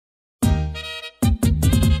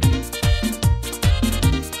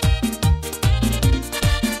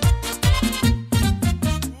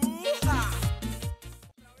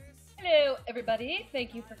everybody.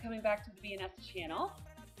 Thank you for coming back to the BNS channel.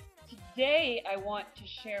 Today I want to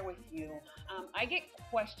share with you, I get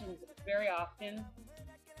questions very often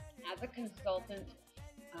as a consultant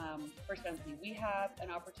for Scentsy. We have an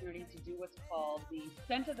opportunity to do what's called the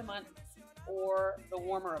Scent of the Month or the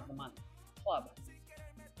Warmer of the Month Club.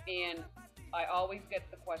 And I always get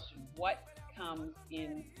the question, what comes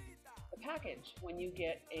in the package when you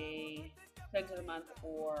get a Scent of the Month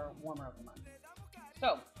or Warmer of the Month?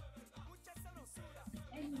 So,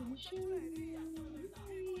 I'm going to show you.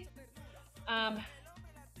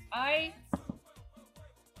 I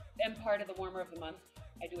am part of the Warmer of the Month.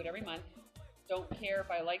 I do it every month. Don't care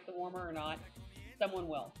if I like the warmer or not. Someone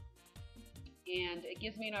will. And it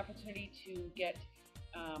gives me an opportunity to get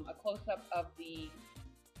a close-up of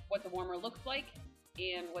what the warmer looks like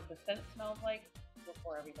and what the scent smells like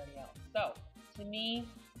before everybody else. So, to me,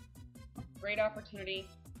 great opportunity.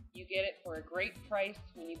 You get it for a great price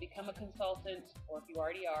when you become a consultant, or if you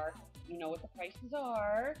already are, you know what the prices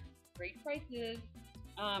are. Great prices.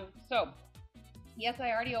 So, yes,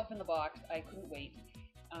 I already opened the box. I couldn't wait.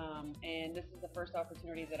 And this is the first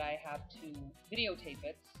opportunity that I have to videotape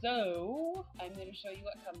it. So, I'm going to show you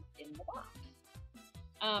what comes in the box.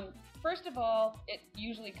 First of all, it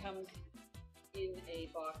usually comes in a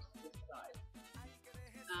box this size.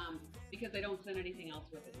 Because I don't send anything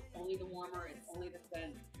else with it. It's only the warmer, it's only the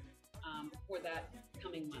scent for that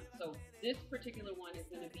coming month. So this particular one is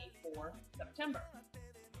going to be for September.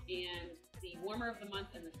 And the warmer of the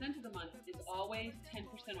month and the scent of the month is always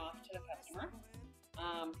 10% off to the customer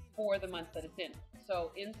for the month that it's in.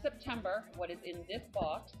 So in September, what is in this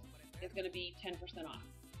box is going to be 10% off.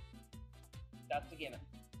 That's a given.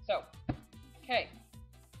 So, okay.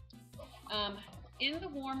 In the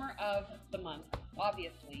warmer of the month,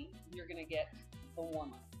 obviously, you're going to get the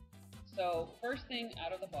warmer. So, first thing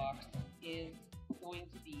out of the box is going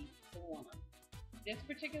to be the warmer. This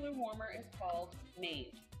particular warmer is called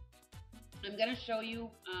Maze. I'm going to show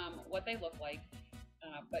you what they look like,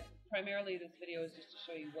 but primarily this video is just to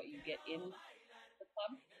show you what you get in the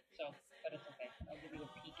club. So, but it's okay. I'll give you a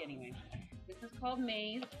peek anyway. This is called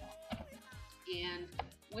Maze, and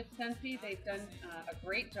with Scentsy, they've done a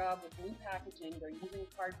great job with blue packaging. They're using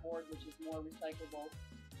cardboard, which is more recyclable.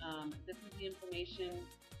 This is the information,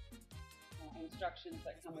 instructions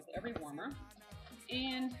that come with every warmer.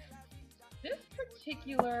 And this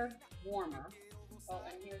particular warmer, oh,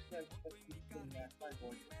 and here's the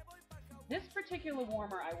cardboard. This particular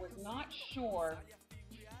warmer, I was not sure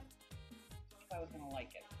if I was going to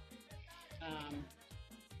like it.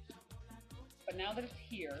 But now that it's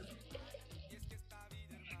here,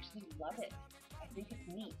 love it. I think it's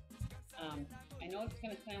neat. I know it's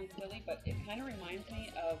going to sound silly, but it kind of reminds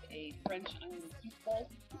me of a French onion soup bowl.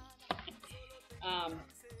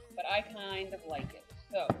 But I kind of like it.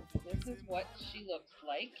 So, this is what she looks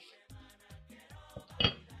like.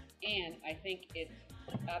 And I think it's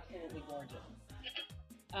absolutely gorgeous.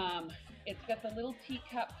 It's got the little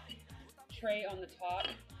teacup tray on the top,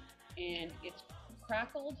 and it's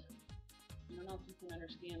crackled. I don't know if you can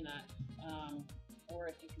understand that. Or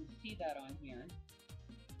if you can see that on here.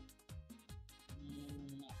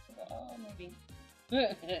 Oh, maybe.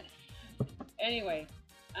 Anyway,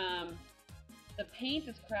 the paint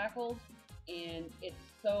is crackled and it's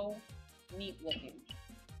so neat looking.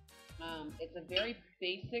 It's a very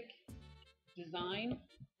basic design,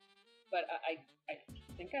 but I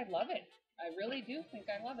think I love it. I really do think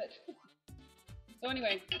I love it. So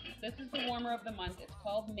anyway, this is the warmer of the month. It's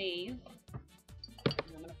called Maze.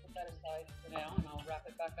 I'm going to put that aside for now, and I'll wrap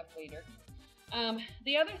it back up later.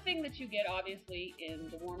 The other thing that you get, obviously, in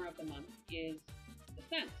the warmer of the month is the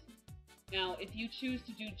scent. Now, if you choose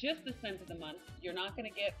to do just the scent of the month, you're not going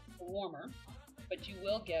to get the warmer, but you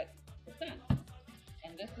will get the scent.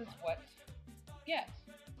 And this is what you get.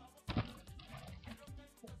 Put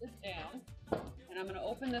this down, and I'm going to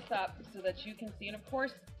open this up so that you can see. And of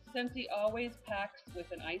course, Scentsy always packs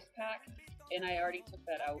with an ice pack, and I already took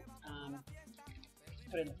that out.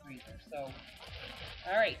 Put it in the freezer. So,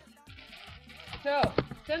 all right. So,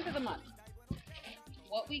 scent of the month.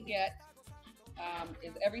 What we get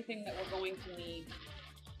is everything that we're going to need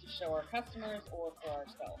to show our customers or for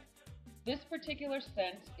ourselves. This particular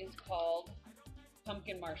scent is called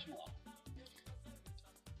Pumpkin Marshmallow.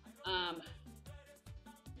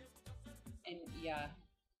 And yeah,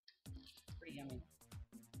 it's pretty yummy.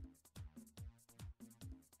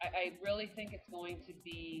 I really think it's going to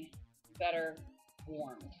be better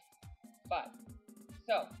warmed. But,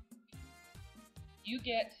 so, you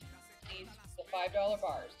get the $5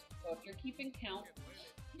 bars. So if you're keeping count,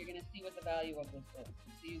 you're going to see what the value of this is.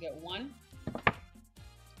 So you get 1,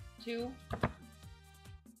 2,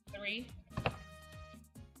 3,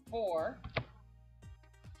 for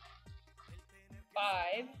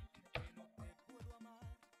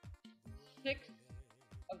 6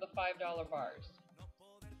 of the $5 bars.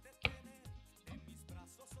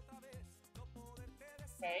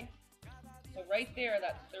 Okay, so right there,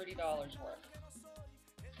 that's $30 worth.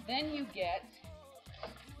 Then you get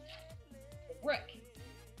the brick,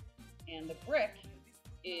 and the brick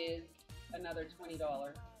is another $20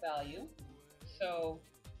 value. So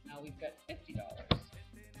now we've got $50.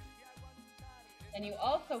 And you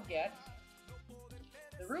also get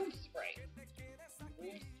the room spray. The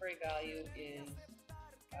room spray value is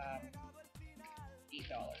 $8.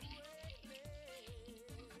 You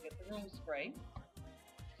get the room spray.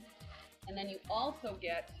 And then you also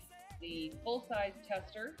get the full-size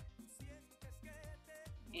tester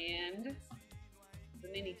and the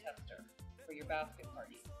mini tester for your basket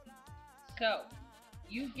parties. So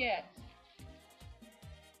you get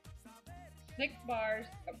 6 bars,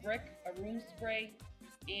 a brick, a room spray,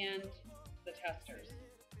 and the testers.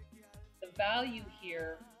 The value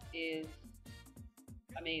here is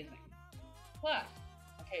amazing. Plus,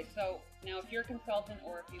 okay, so now if you're a consultant,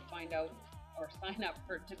 or if you find out or sign up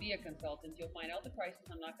to be a consultant, you'll find out the prices.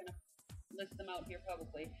 I'm not going to list them out here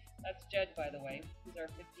publicly. That's Jed, by the way. He's our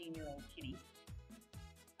 15-year-old kitty.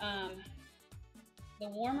 The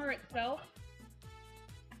warmer itself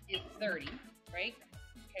is $30, right?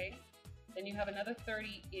 Okay. Then you have another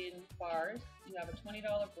 $30 in bars. You have a $20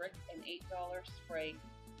 brick, an $8 spray,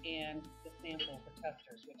 and the sample for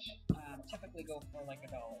testers, which typically go for like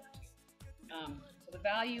 $1 or $2. So the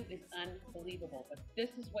value is unbelievable, but this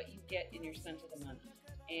is what you get in your scent of the month.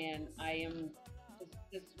 And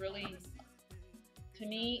this really, to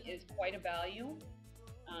me, is quite a value.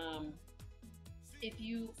 If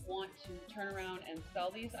you want to turn around and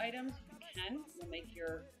sell these items, you can. You'll make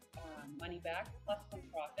your money back plus some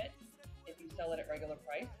profit if you sell it at regular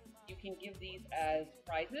price. You can give these as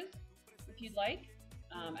prizes if you'd like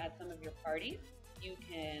at some of your parties. You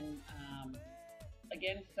can,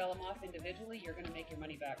 again, sell them off individually. You're going to make your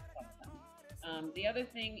money back plus some. The other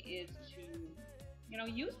thing is to,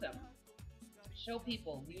 use them. Show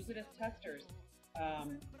people. Use it as testers.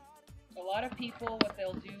 A lot of people, what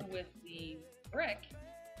they'll do with the brick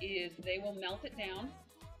is they will melt it down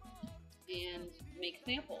and make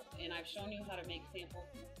samples. And I've shown you how to make samples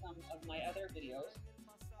in some of my other videos.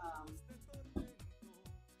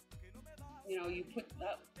 You put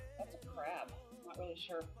that, that's a crab. I'm not really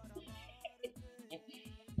sure.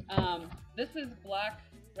 This is black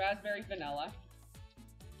raspberry vanilla.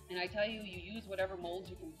 And I tell you, you use whatever molds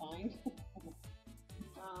you can find.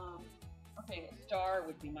 Okay, a star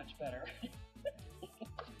would be much better.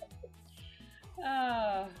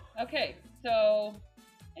 Okay, so,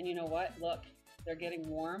 and you know what? Look, they're getting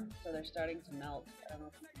warm, so they're starting to melt. I don't know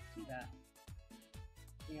if you can see that.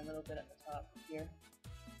 See a little bit at the top here.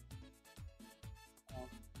 Oh,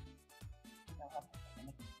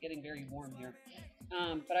 it's getting very warm here.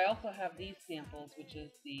 But I also have these samples, which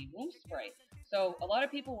is the room spray. So a lot of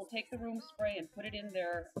people will take the room spray and put it in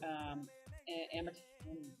their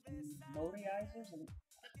ammoniizers, and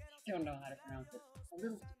I don't know how to pronounce it. A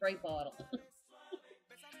little spray bottle.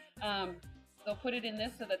 They'll put it in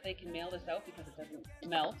this so that they can mail this out because it doesn't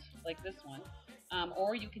melt like this one.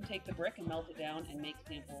 Or you can take the brick and melt it down and make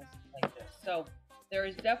samples like this. So there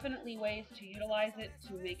is definitely ways to utilize it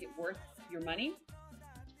to make it worth your money.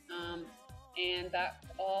 And that's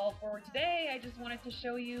all for today. I just wanted to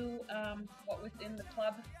show you what was in the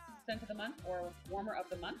club scent of the month, or warmer of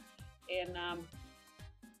the month. And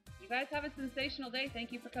you guys have a sensational day.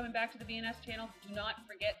 Thank you for coming back to the BNS channel. Do not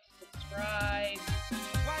forget to subscribe.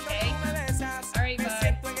 Okay? All right,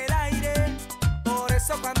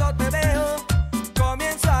 bye.